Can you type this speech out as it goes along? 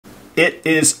It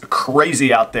is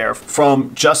crazy out there,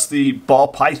 from just the ball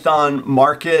python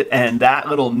market and that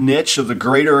little niche of the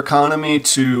greater economy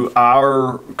to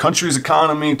our country's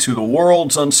economy to the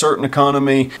world's uncertain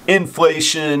economy,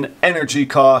 inflation, energy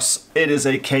costs. It is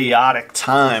a chaotic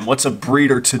time. What's a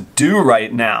breeder to do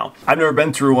right now? I've never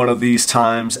been through one of these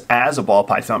times as a ball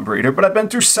python breeder, but I've been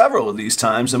through several of these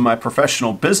times in my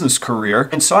professional business career,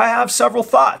 and so I have several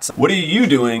thoughts. What are you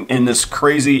doing in this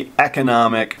crazy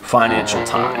economic financial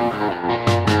time?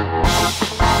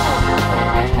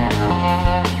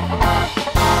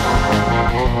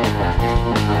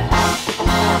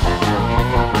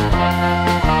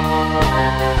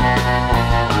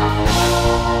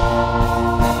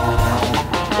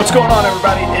 What's going on,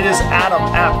 everybody? It is Adam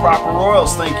at Proper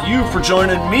Royals. Thank you for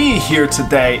joining me here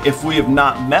today. If we have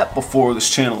not met before, this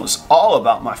channel is all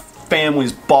about my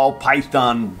family's ball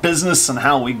python business and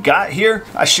how we got here.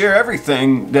 I share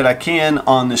everything that I can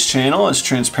on this channel as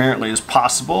transparently as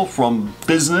possible, from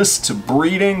business to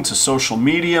breeding to social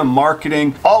media,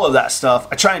 marketing, all of that stuff.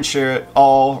 I try and share it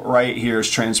all right here as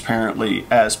transparently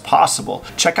as possible.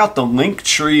 Check out the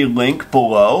Linktree link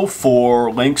below for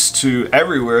links to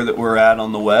everywhere that we're at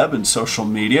on the web and social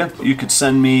media. You could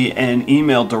send me an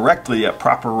email directly at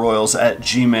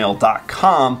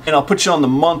properroyals@gmail.com, and I'll put you on the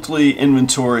monthly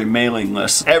inventory mailing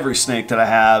list. Every snake that I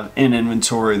have in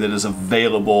inventory that is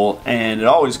available, and it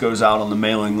always goes out on the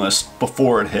mailing list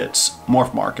before it hits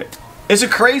Morph Market. It's a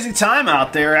crazy time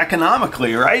out there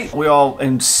economically, right? We all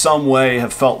in some way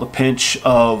have felt the pinch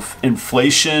of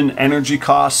inflation. Energy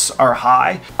costs are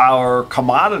high. Our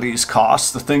commodities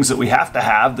costs, the things that we have to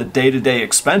have, the day-to-day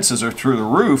expenses are through the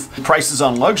roof. Prices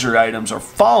on luxury items are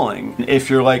falling. If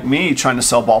you're like me trying to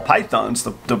sell ball pythons,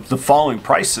 the falling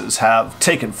prices have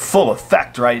taken full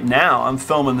effect right now. I'm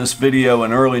filming this video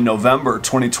in early November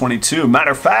 2022.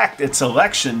 Matter of fact, it's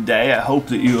election day. I hope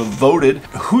that you have voted.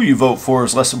 Who you vote for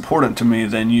is less important to me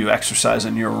than you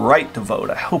exercising your right to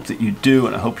vote. I hope that you do,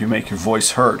 and I hope you make your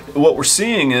voice heard. What we're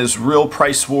seeing is real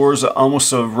price wars,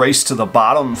 almost a race to the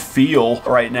bottom feel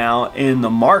right now in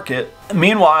the market.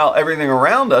 Meanwhile, everything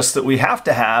around us that we have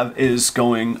to have is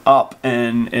going up,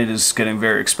 and it is getting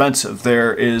very expensive.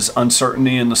 There is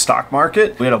uncertainty in the stock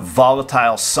market. We had a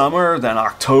volatile summer. Then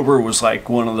October was like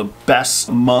one of the best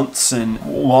months and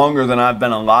longer than I've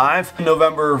been alive.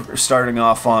 November starting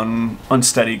off on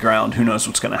unsteady ground. Who knows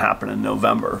what's going to happen in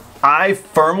November? I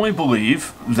firmly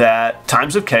believe that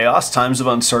times of chaos, times of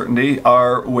uncertainty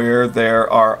are where there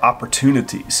are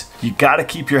opportunities. You got to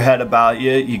keep your head about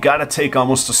you. You got to take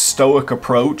almost a stoic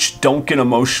approach. Don't get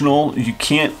emotional.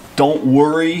 Don't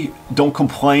worry, don't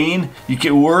complain. You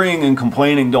get worrying and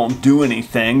complaining don't do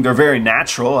anything. They're very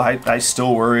natural. I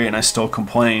still worry and I still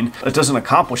complain. It doesn't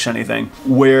accomplish anything.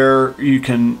 Where you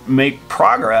can make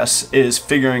progress is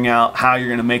figuring out how you're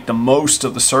going to make the most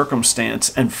of the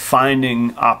circumstance and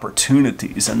finding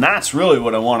opportunities. And that's really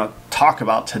what I want to talk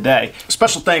about today.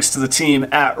 Special thanks to the team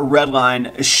at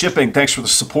REDLINE Shipping. Thanks for the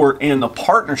support and the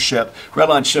partnership.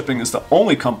 REDLINE Shipping is the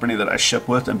only company that I ship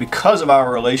with, and because of our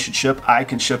relationship, I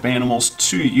can ship animals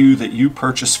to you that you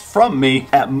purchase from me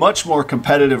at much more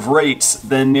competitive rates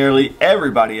than nearly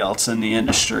everybody else in the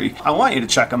industry. I want you to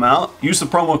check them out. Use the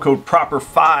promo code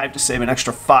PROPER5 to save an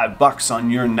extra $5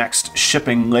 on your next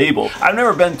shipping label. I've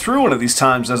never been through one of these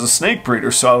times as a snake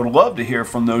breeder, so I would love to hear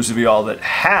from those of y'all that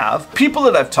have. People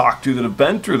that I've talked to that have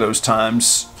been through those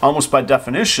times, almost by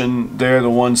definition, they're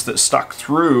the ones that stuck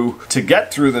through to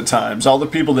get through the times. All the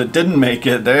people that didn't make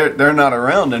it, they're not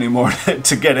around anymore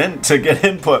to get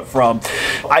input from.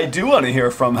 I do want to hear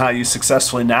from how you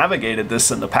successfully navigated this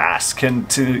in the past.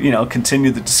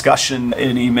 Continue the discussion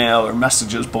in email or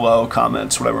messages below,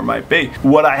 comments, whatever it might be.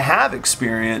 What I have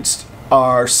experienced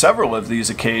are several of these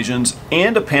occasions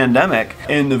and a pandemic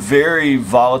in the very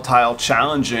volatile,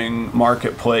 challenging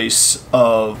marketplace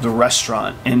of the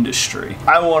restaurant industry.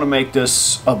 I want to make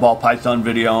this a ball python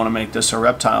video, I want to make this a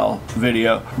reptile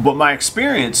video, but my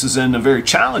experience is in the very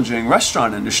challenging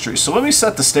restaurant industry. So let me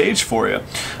set the stage for you.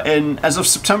 And as of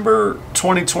September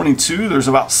 2022, there's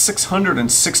about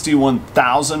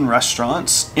 661,000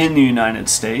 restaurants in the United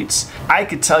States. I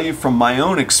could tell you from my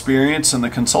own experience and the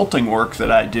consulting work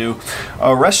that I do,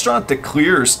 a restaurant that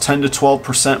clears 10 to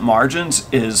 12% margins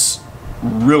is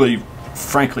really,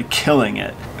 frankly, killing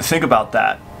it. Think about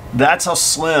that. That's how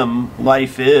slim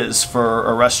life is for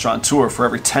a restaurateur. For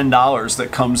every $10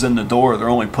 that comes in the door, they're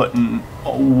only putting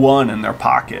one in their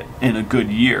pocket in a good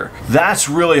year. That's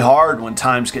really hard when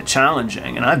times get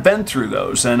challenging, and I've been through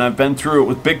those, and I've been through it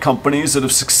with big companies that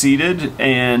have succeeded,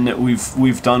 and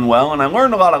we've done well, and I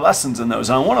learned a lot of lessons in those,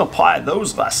 and I want to apply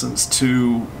those lessons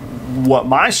to what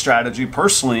my strategy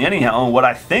personally anyhow, and what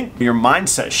I think your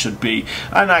mindset should be.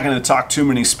 I'm not going to talk too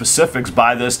many specifics,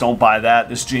 buy this, don't buy that,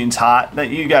 this jean's hot. That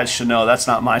you guys should know that's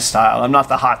not my style. I'm not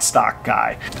the hot stock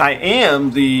guy. I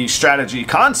am the strategy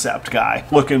concept guy,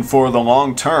 looking for the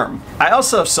long term. I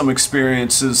also have some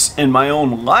experiences in my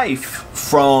own life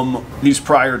from these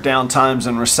prior downtimes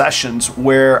and recessions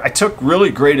where I took really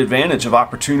great advantage of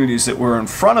opportunities that were in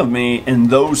front of me in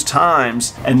those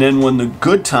times, and then when the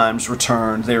good times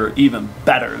returned, they were even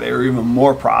better, they were even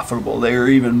more profitable, they were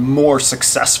even more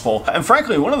successful. And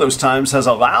frankly, one of those times has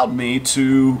allowed me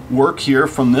to work here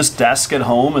from this desk at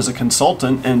home as a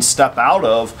consultant and step out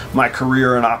of my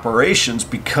career in operations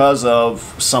because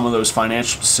of some of those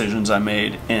financial decisions I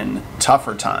made in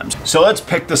tougher times. So let's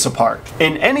pick this apart.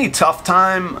 In any tough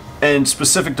time, and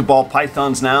specific to ball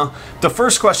pythons now, the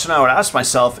first question I would ask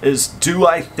myself is, do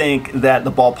I think that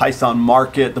the ball python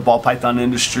market, the ball python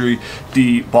industry,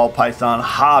 the ball python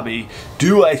hobby,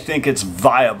 do I think it's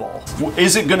viable?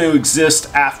 Is it going to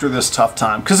exist after this tough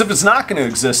time? Because if it's not going to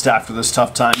exist after this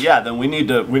tough time, yeah, then we need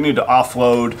to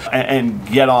offload and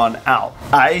get on out.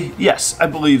 Yes, I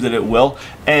believe that it will.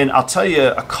 And I'll tell you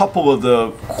a couple of the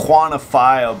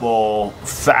quantifiable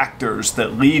factors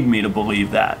that lead me to believe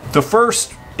that. The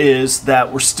first is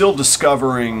that we're still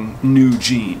discovering new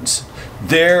genes.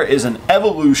 There is an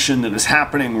evolution that is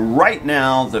happening right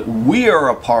now that we are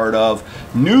a part of.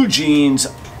 New genes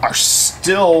are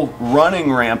still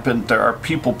running rampant. There are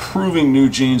people proving new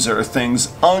genes. There are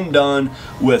things undone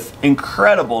with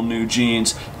incredible new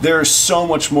genes. There's so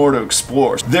much more to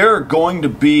explore. There are going to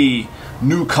be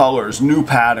new colors, new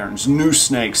patterns, new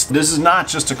snakes. This is not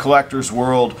just a collector's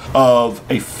world of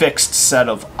a fixed set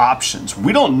of options.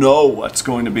 We don't know what's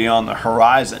going to be on the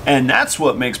horizon, and that's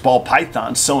what makes ball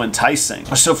pythons so enticing.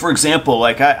 So for example,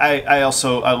 like I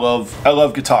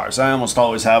love guitars. I almost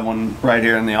always have one right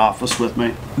here in the office with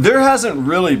me. There hasn't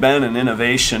really been an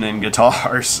innovation in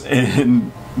guitars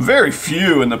in very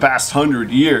few in the past 100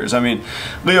 years. I mean,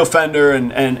 Leo Fender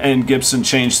and Gibson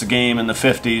changed the game in the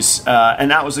 50s,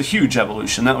 and that was a huge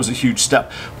evolution. That was a huge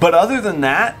step. But other than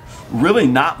that, really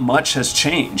not much has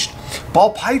changed.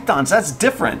 Ball pythons, that's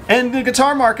different. And the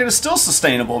guitar market is still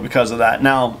sustainable because of that.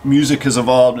 Now, music has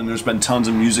evolved and there's been tons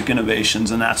of music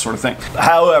innovations and that sort of thing.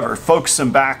 However,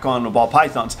 focusing back on the ball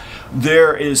pythons,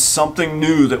 there is something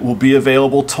new that will be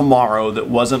available tomorrow that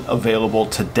wasn't available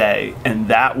today. And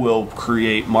that will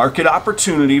create market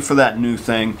opportunity for that new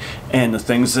thing. And the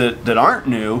things that aren't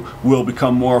new will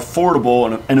become more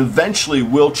affordable and eventually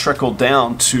will trickle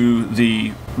down to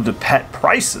the pet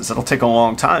prices. It'll take a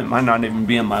long time. It might not even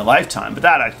be in my lifetime, but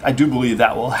that I do believe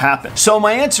that will happen. So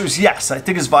my answer is yes, I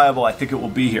think it's viable. I think it will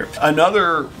be here.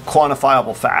 Another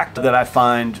quantifiable fact that I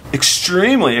find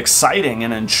extremely exciting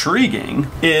and intriguing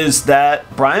is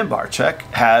that Brian Barczyk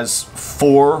has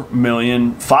 4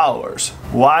 million followers.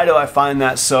 Why do I find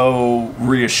that so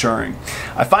reassuring?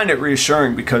 I find it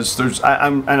reassuring because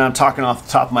I'm talking off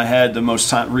the top of my head, the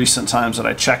most recent times that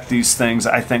I checked these things,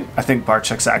 I think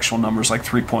Barczyk's actual number is like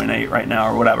 3.8 right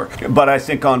now or whatever. But I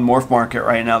think on Morph Market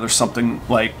right now there's something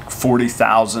like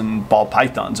 40,000 ball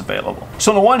pythons available.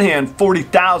 So on the one hand,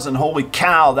 40,000, holy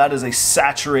cow, that is a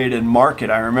saturated market.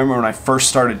 I remember when I first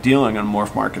started dealing on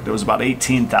Morph Market, there was about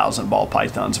 18,000 ball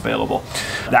pythons available.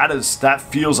 That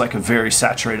feels like a very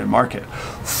saturated market.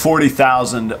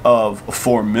 40,000 of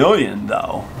 4 million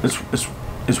though is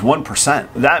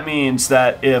 1%. That means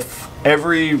that if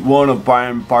every one of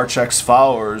Brian Barczyk's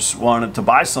followers wanted to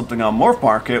buy something on Morph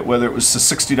Market, whether it was a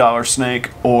 $60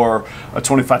 snake or a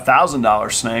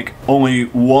 $25,000 snake, only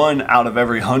 1 out of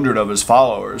every 100 of his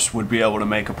followers would be able to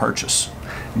make a purchase.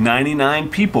 99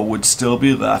 people would still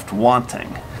be left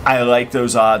wanting. I like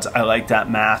those odds. I like that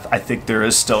math. I think there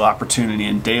is still opportunity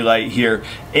in daylight here,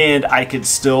 and I could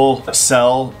still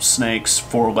sell snakes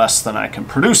for less than I can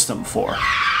produce them for.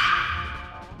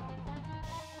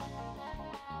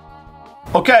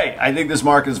 Okay, I think this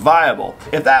market is viable.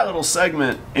 If that little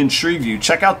segment intrigued you,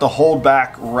 check out the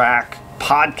Holdback Rack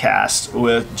podcast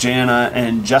with Jana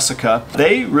and Jessica.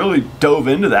 They really dove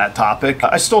into that topic.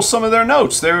 I stole some of their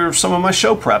notes. They were some of my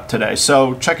show prep today,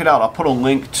 so check it out. I'll put a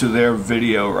link to their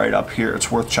video right up here.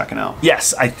 It's worth checking out.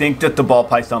 Yes, I think that the ball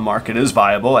python market is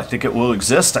viable. I think it will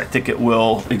exist. I think it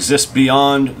will exist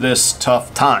beyond this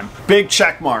tough time. Big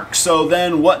check mark. So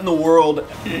then what in the world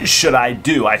should I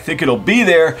do? I think it'll be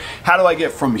there. How do I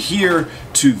get from here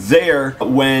to there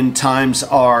when times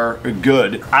are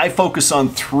good? I focus on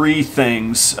 3 things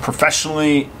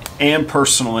professionally and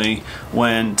personally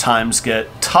when times get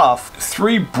tough.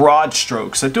 3 broad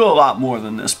strokes. I do a lot more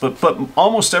than this, but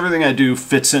almost everything I do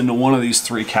fits into one of these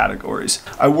 3 categories.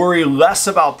 I worry less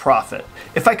about profit.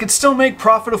 If I could still make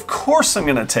profit, of course I'm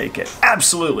gonna take it,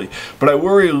 absolutely. But I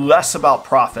worry less about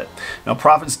profit. Now,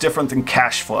 profit's different than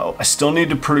cash flow. I still need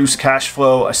to produce cash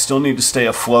flow. I still need to stay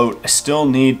afloat. I still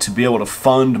need to be able to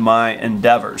fund my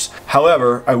endeavors.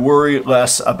 However, I worry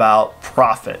less about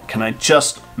profit. Can I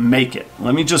just make it?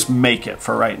 Let me just make it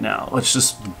for right now. Let's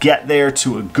just get there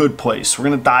to a good place. We're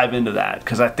gonna dive into that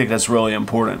because I think that's really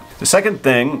important. The second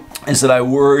thing is that I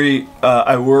worry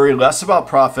less about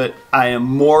profit. I am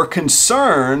more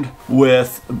concerned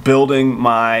with building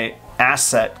my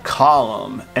asset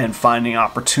column and finding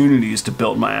opportunities to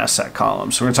build my asset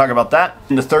column. So we're gonna talk about that.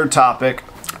 And the third topic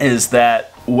is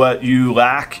that what you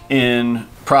lack in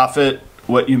profit,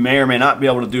 what you may or may not be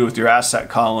able to do with your asset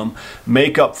column,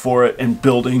 make up for it in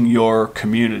building your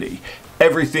community.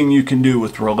 Everything you can do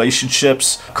with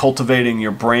relationships, cultivating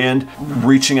your brand,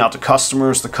 reaching out to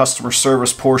customers, the customer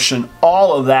service portion,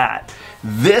 all of that.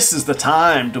 This is the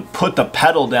time to put the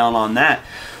pedal down on that.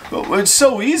 It's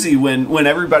so easy when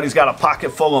everybody's got a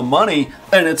pocket full of money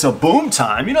and it's a boom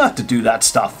time. You don't have to do that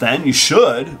stuff then. You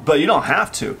should, but you don't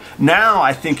have to. Now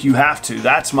I think you have to.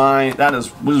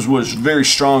 Was very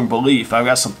strong belief. I've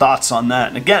got some thoughts on that.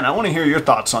 And again, I want to hear your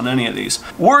thoughts on any of these.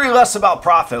 Worry less about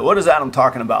profit. What is Adam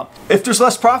talking about? If there's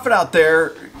less profit out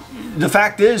there, the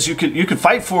fact is you could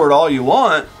fight for it all you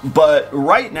want, but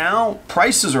right now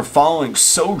prices are falling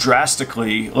so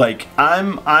drastically. Like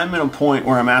I'm in a point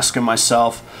where I'm asking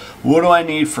myself, what do I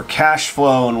need for cash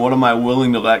flow and what am I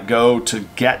willing to let go to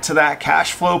get to that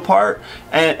cash flow part?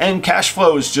 And cash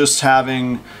flow is just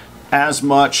having as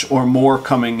much or more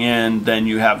coming in than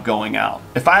you have going out.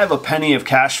 If I have a penny of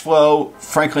cash flow,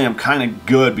 frankly, I'm kind of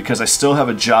good because I still have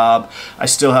a job. I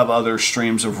still have other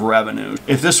streams of revenue.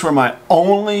 If this were my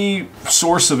only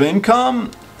source of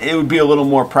income, it would be a little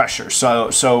more pressure.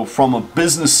 So from a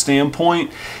business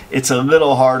standpoint, it's a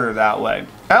little harder that way.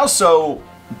 I also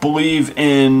believe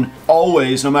in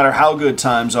always, no matter how good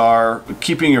times are,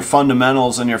 keeping your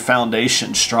fundamentals and your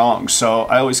foundation strong. So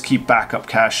I always keep backup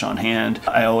cash on hand.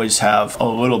 I always have a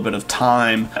little bit of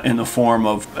time in the form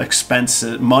of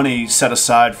expenses, money set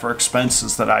aside for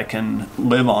expenses that I can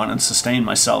live on and sustain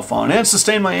myself on and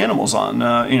sustain my animals on,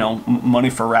 money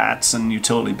for rats and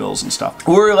utility bills and stuff.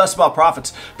 Worry less about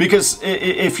profits, because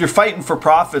if you're fighting for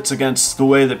profits against the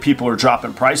way that people are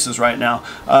dropping prices right now,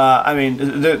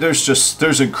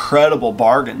 there's incredible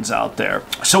bargains out there.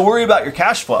 So worry about your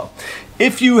cash flow.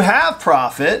 If you have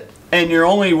profit and you're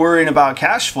only worrying about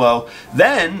cash flow,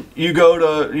 then you go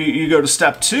to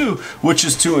step 2, which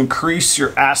is to increase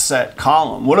your asset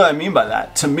column. What do I mean by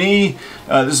that? To me,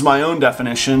 this is my own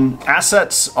definition.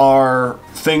 Assets are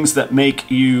things that make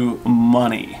you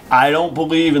money. I don't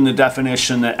believe in the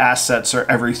definition that assets are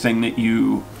everything that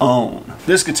you own.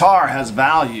 This guitar has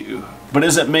value, but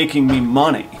is it making me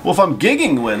money? Well, if I'm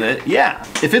gigging with it, yeah.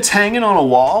 If it's hanging on a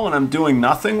wall and I'm doing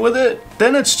nothing with it,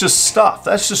 then it's just stuff.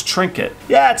 That's just trinket.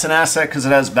 Yeah, it's an asset because it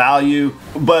has value,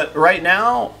 but right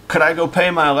now, could I go pay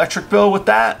my electric bill with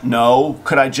that? No.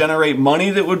 Could I generate money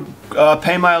that would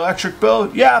pay my electric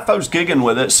bill? Yeah, if I was gigging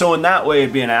with it. So in that way,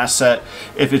 it'd be an asset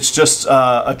if it's just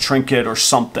a trinket or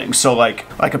something. So like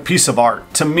a piece of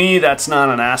art. To me, that's not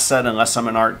an asset unless I'm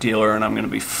an art dealer and I'm gonna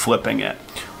be flipping it.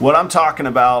 What I'm talking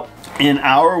about in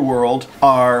our world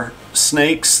are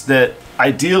snakes that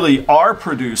ideally are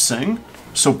producing,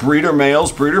 so breeder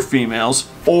males, breeder females,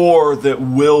 or that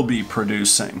will be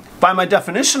producing. By my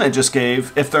definition I just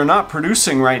gave, if they're not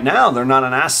producing right now, they're not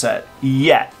an asset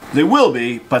yet. They will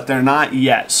be, but they're not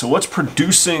yet. So what's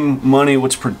producing money,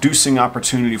 what's producing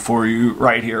opportunity for you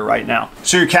right here, right now?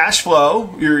 So your cash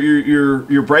flow,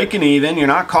 you're breaking even, you're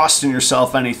not costing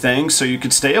yourself anything, so you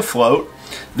could stay afloat.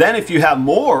 Then if you have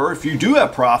more, if you do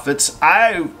have profits,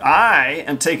 I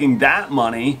am taking that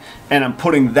money and I'm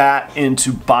putting that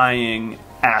into buying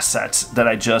assets that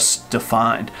I just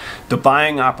defined. The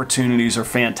buying opportunities are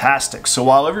fantastic. So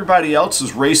while everybody else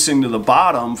is racing to the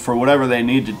bottom for whatever they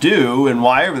need to do and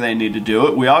wherever they need to do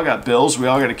it, we all got bills, we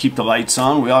all got to keep the lights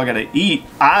on, we all got to eat.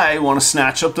 I want to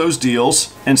snatch up those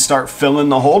deals and start filling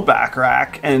the holdback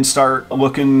rack and start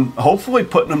looking, hopefully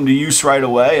putting them to use right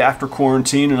away after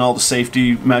quarantine and all the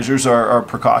safety measures or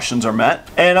precautions are met.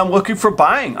 And I'm looking for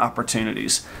buying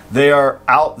opportunities. They are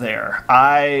out there.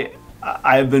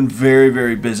 I've been very,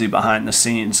 very busy behind the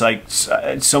scenes, like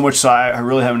so much so I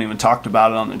really haven't even talked about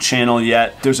it on the channel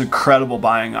yet. There's incredible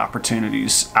buying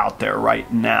opportunities out there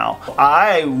right now.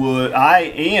 I would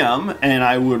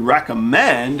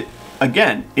recommend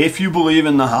again, if you believe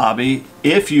in the hobby,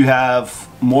 if you have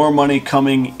more money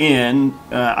coming in,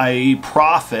 i.e.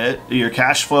 profit, your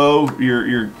cash flow,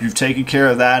 you've taken care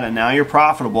of that and now you're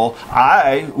profitable,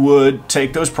 I would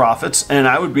take those profits and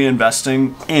I would be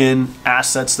investing in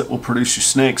assets that will produce you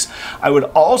snakes. I would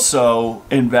also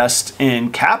invest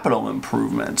in capital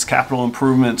improvements,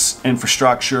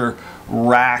 infrastructure,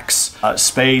 racks,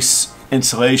 space,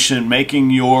 insulation, making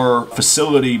your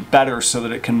facility better so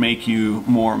that it can make you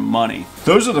more money.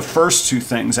 Those are the first two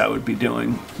things I would be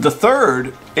doing. The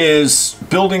third is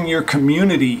building your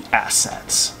community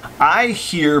assets. I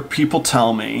hear people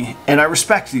tell me, and I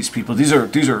respect these people. These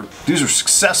are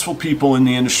successful people in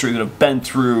the industry that have been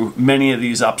through many of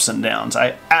these ups and downs.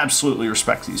 I absolutely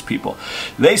respect these people.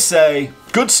 They say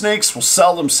good snakes will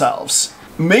sell themselves.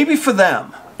 Maybe for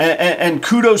them, and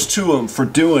kudos to them for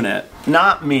doing it.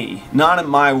 Not me, not in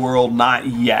my world, not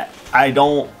yet. I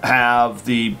don't have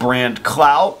the brand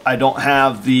clout. I don't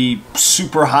have the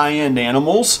super high-end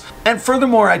animals. And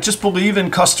furthermore, I just believe in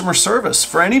customer service.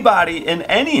 For anybody in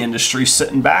any industry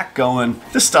sitting back going,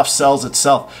 this stuff sells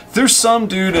itself. There's some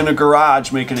dude in a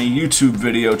garage making a YouTube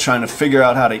video trying to figure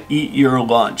out how to eat your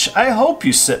lunch. I hope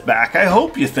you sit back. I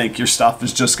hope you think your stuff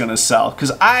is just gonna sell,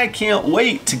 because I can't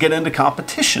wait to get into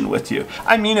competition with you.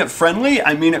 I mean it friendly,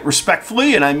 I mean it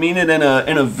respectfully, and I mean it in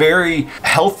a very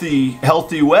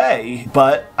healthy way.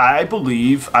 But I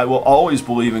will always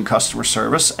believe in customer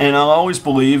service, and I'll always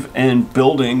believe in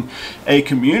building a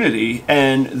community,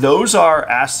 and those are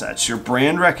assets. Your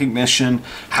brand recognition,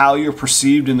 how you're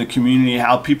perceived in the community,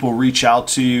 how people reach out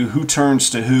to you, who turns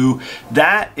to who,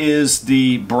 that is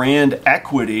the brand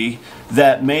equity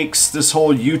that makes this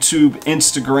whole YouTube,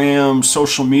 Instagram,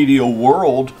 social media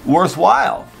world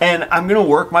worthwhile. And I'm gonna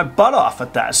work my butt off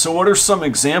at that. So what are some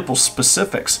example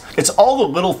specifics? It's all the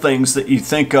little things that you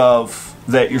think of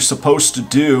that you're supposed to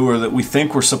do, or that we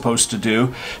think we're supposed to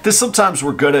do, that sometimes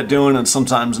we're good at doing and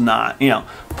sometimes not. You know,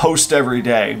 post every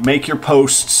day, make your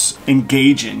posts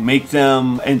engaging, make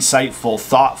them insightful,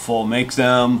 thoughtful, make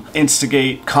them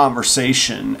instigate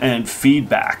conversation and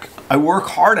feedback. I work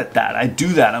hard at that. I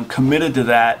do that. I'm committed to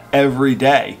that every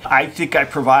day. I think I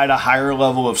provide a higher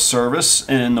level of service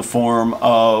in the form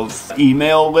of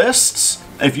email lists.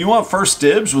 If you want first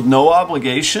dibs with no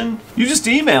obligation, you just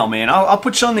email me and I'll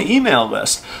put you on the email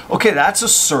list. Okay, that's a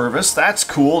service. That's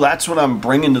cool. That's what I'm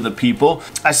bringing to the people.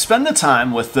 I spend the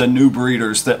time with the new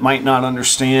breeders that might not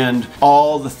understand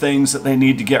all the things that they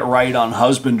need to get right on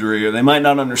husbandry, or they might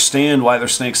not understand why their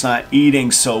snake's not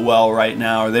eating so well right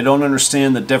now, or they don't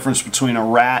understand the difference between a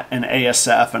rat and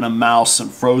ASF and a mouse and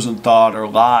frozen thawed or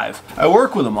live. I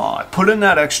work with them all. I put in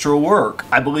that extra work.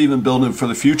 I believe in building for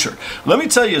the future. Let me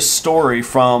tell you a story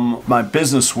from my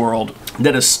business world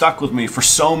that has stuck with me for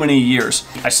so many years.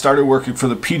 I started working for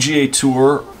the PGA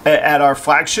Tour at our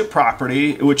flagship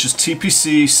property, which is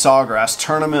TPC Sawgrass,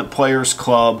 Tournament Players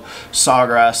Club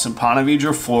Sawgrass in Ponte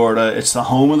Vedra, Florida. It's the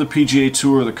home of the PGA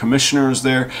Tour, the commissioner is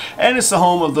there, and it's the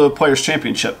home of the Players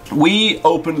Championship. We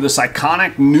opened this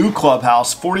iconic new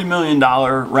clubhouse, $40 million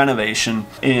renovation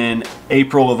in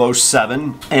April of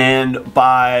 '07, and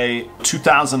by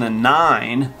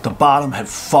 2009, the bottom had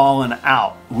fallen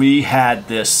out. We had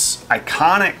this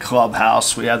iconic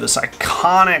clubhouse, we had this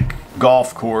iconic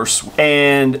golf course,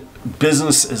 and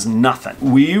business is nothing.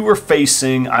 We were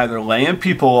facing either laying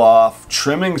people off,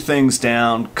 trimming things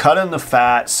down, cutting the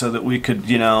fat so that we could,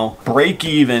 you know, break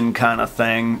even kind of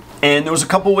thing. And there was a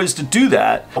couple ways to do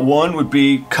that. One would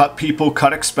be cut people,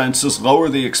 cut expenses, lower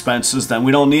the expenses, then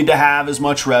we don't need to have as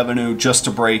much revenue just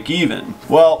to break even.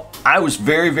 Well, I was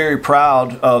very, very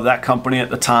proud of that company at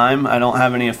the time. I don't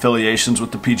have any affiliations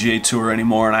with the PGA Tour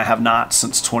anymore, and I have not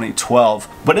since 2012.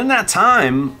 But in that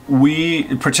time, we,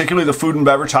 particularly the food and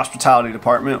beverage hospitality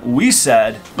department, we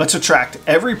said, let's attract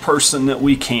every person that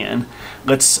we can.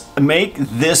 Let's make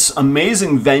this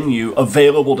amazing venue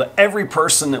available to every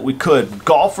person that we could.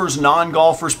 Golfers,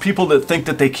 non-golfers, people that think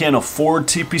that they can't afford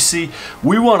TPC.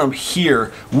 We want them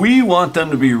here. We want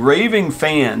them to be raving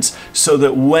fans so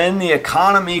that when the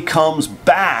economy comes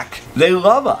back, they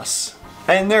love us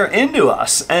and they're into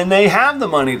us and they have the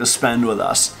money to spend with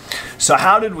us. So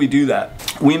how did we do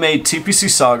that? We made TPC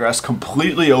Sawgrass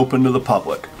completely open to the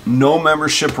public. No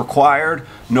membership required,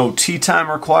 no tea time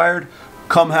required.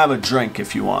 Come have a drink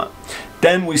if you want.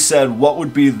 Then we said, what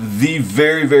would be the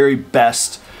very, very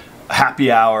best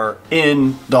happy hour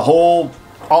in the all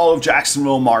of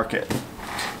Jacksonville market?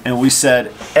 And we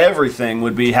said everything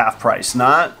would be half price,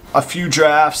 not a few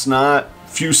drafts, not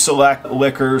few select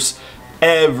liquors,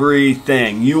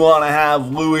 everything. You want to have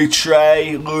Louis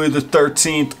Trey, Louis the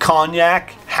 13th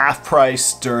cognac? half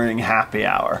price during happy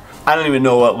hour. I don't even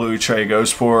know what Louis Trey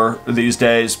goes for these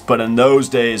days, but in those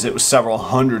days it was several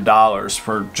 $100s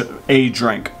for a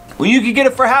drink. Well, you could get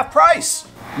it for half price.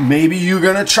 Maybe you're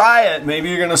gonna try it. Maybe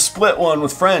you're gonna split one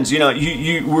with friends. You know,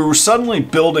 we were suddenly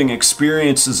building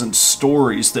experiences and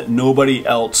stories that nobody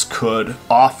else could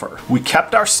offer. We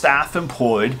kept our staff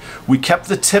employed. We kept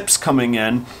the tips coming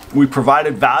in. We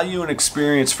provided value and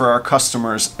experience for our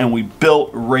customers, and we built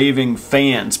raving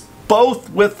fans, both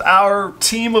with our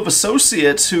team of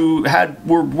associates who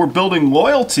were building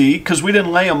loyalty because we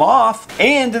didn't lay them off,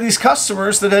 and to these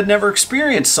customers that had never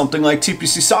experienced something like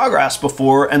TPC Sawgrass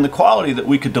before and the quality that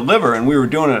we could deliver, and we were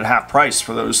doing it at half price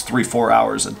for those 3-4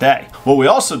 hours a day. What we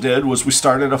also did was we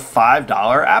started a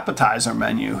 $5 appetizer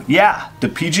menu. Yeah, the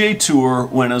PGA Tour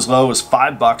went as low as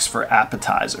 $5 for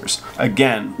appetizers.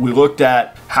 Again, we looked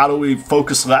at how do we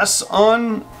focus less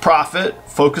on profit,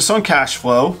 focus on cash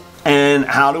flow, and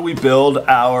how do we build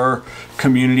our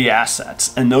community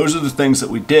assets. And those are the things that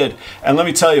we did. And let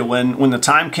me tell you, when the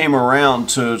time came around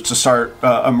to start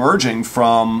emerging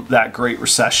from that Great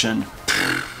Recession,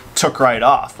 took right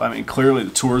off. I mean, clearly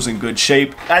the tour's in good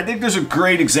shape. I think there's a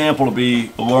great example to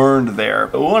be learned there.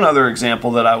 But one other example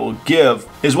that I will give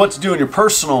is what to do in your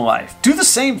personal life. Do the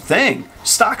same thing.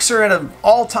 Stocks are at an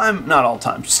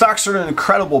stocks are at an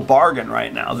incredible bargain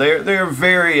right now. They're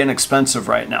very inexpensive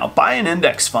right now. Buy an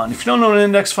index fund. If you don't know what an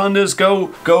index fund is, go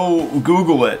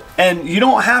Google it. And you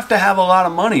don't have to have a lot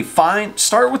of money.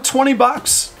 Start with 20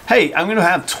 bucks. Hey, I'm gonna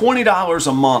have $20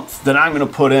 a month that I'm gonna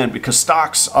put in because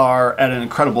stocks are at an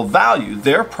incredible value.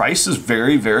 Their price is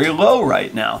very, very low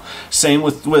right now. Same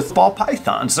with ball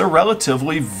pythons. They're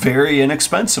relatively very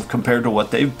inexpensive compared to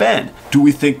what they've been. Do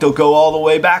we think they'll go all the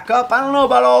way back up? I don't know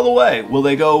about all the way. Will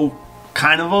they go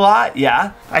kind of a lot?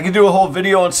 Yeah. I could do a whole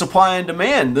video on supply and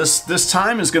demand. This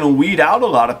time is going to weed out a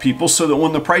lot of people so that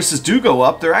when the prices do go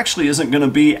up, there actually isn't going to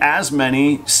be as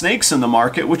many snakes in the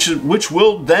market, which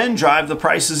will then drive the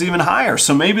prices even higher.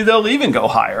 So maybe they'll even go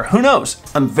higher. Who knows?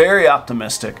 I'm very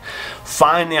optimistic.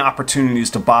 Find the opportunities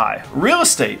to buy. Real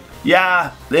estate.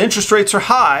 Yeah, the interest rates are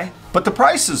high, but the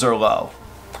prices are low.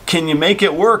 Can you make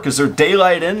it work? Is there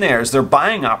daylight in there? Is there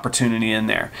buying opportunity in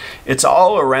there? It's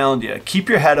all around you. Keep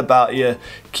your head about you.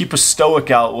 Keep a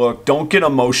stoic outlook. Don't get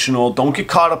emotional. Don't get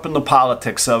caught up in the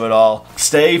politics of it all.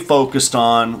 Stay focused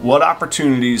on what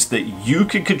opportunities that you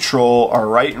can control are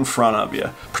right in front of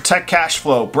you. Protect cash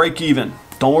flow. Break even.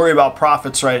 Don't worry about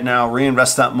profits right now.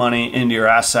 Reinvest that money into your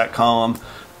asset column.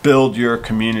 Build your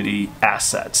community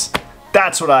assets.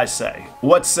 That's what I say.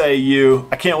 What say you?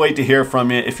 I can't wait to hear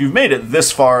from you. If you've made it this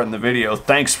far in the video,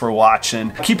 thanks for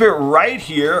watching. Keep it right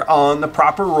here on the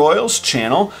Proper Royals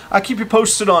channel. I keep you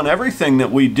posted on everything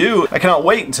that we do. I cannot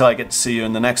wait until I get to see you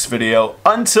in the next video.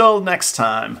 Until next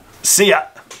time, see ya.